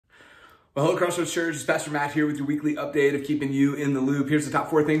Well, hello, Crossroads Church. It's Pastor Matt here with your weekly update of keeping you in the loop. Here's the top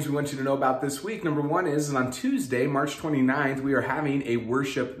 4 things we want you to know about this week. Number 1 is on Tuesday, March 29th, we are having a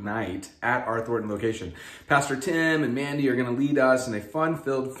worship night at our Thornton location. Pastor Tim and Mandy are going to lead us in a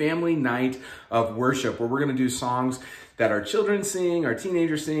fun-filled family night of worship where we're going to do songs that our children sing, our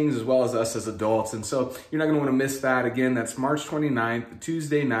teenagers sing, as well as us as adults. And so you're not going to want to miss that. Again, that's March 29th,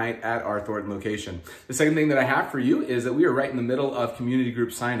 Tuesday night at our Thornton location. The second thing that I have for you is that we are right in the middle of community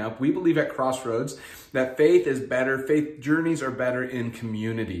group sign up. We believe at Crossroads that faith is better, faith journeys are better in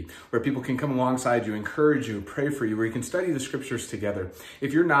community, where people can come alongside you, encourage you, pray for you, where you can study the scriptures together.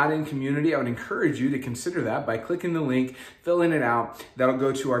 If you're not in community, I would encourage you to consider that by clicking the link, filling it out. That'll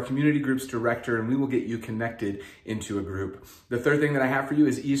go to our community groups director, and we will get you connected into a group. The third thing that I have for you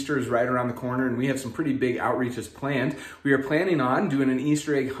is Easter is right around the corner, and we have some pretty big outreaches planned. We are planning on doing an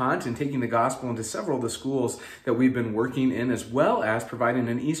Easter egg hunt and taking the gospel into several of the schools that we've been working in, as well as providing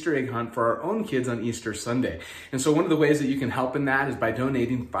an Easter egg hunt for our own kids on Easter Sunday. And so one of the ways that you can help in that is by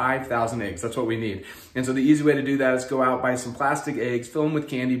donating 5,000 eggs. That's what we need. And so the easy way to do that is go out, buy some plastic eggs, fill them with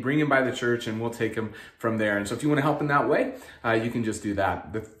candy, bring them by the church, and we'll take them from there. And so if you want to help in that way, you can just do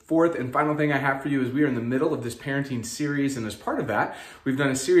that. The fourth and final thing I have for you is we are in the middle of this parenting series, and as part of that, we've done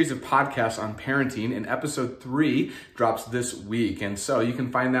a series of podcasts on parenting, and episode 3 drops this week. And so you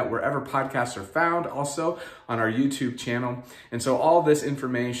can find that wherever podcasts are found, also on our YouTube channel. And so all this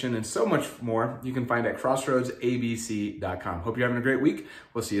information and so much more you can find at crossroadsabc.com. Hope you're having a great week.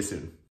 We'll see you soon.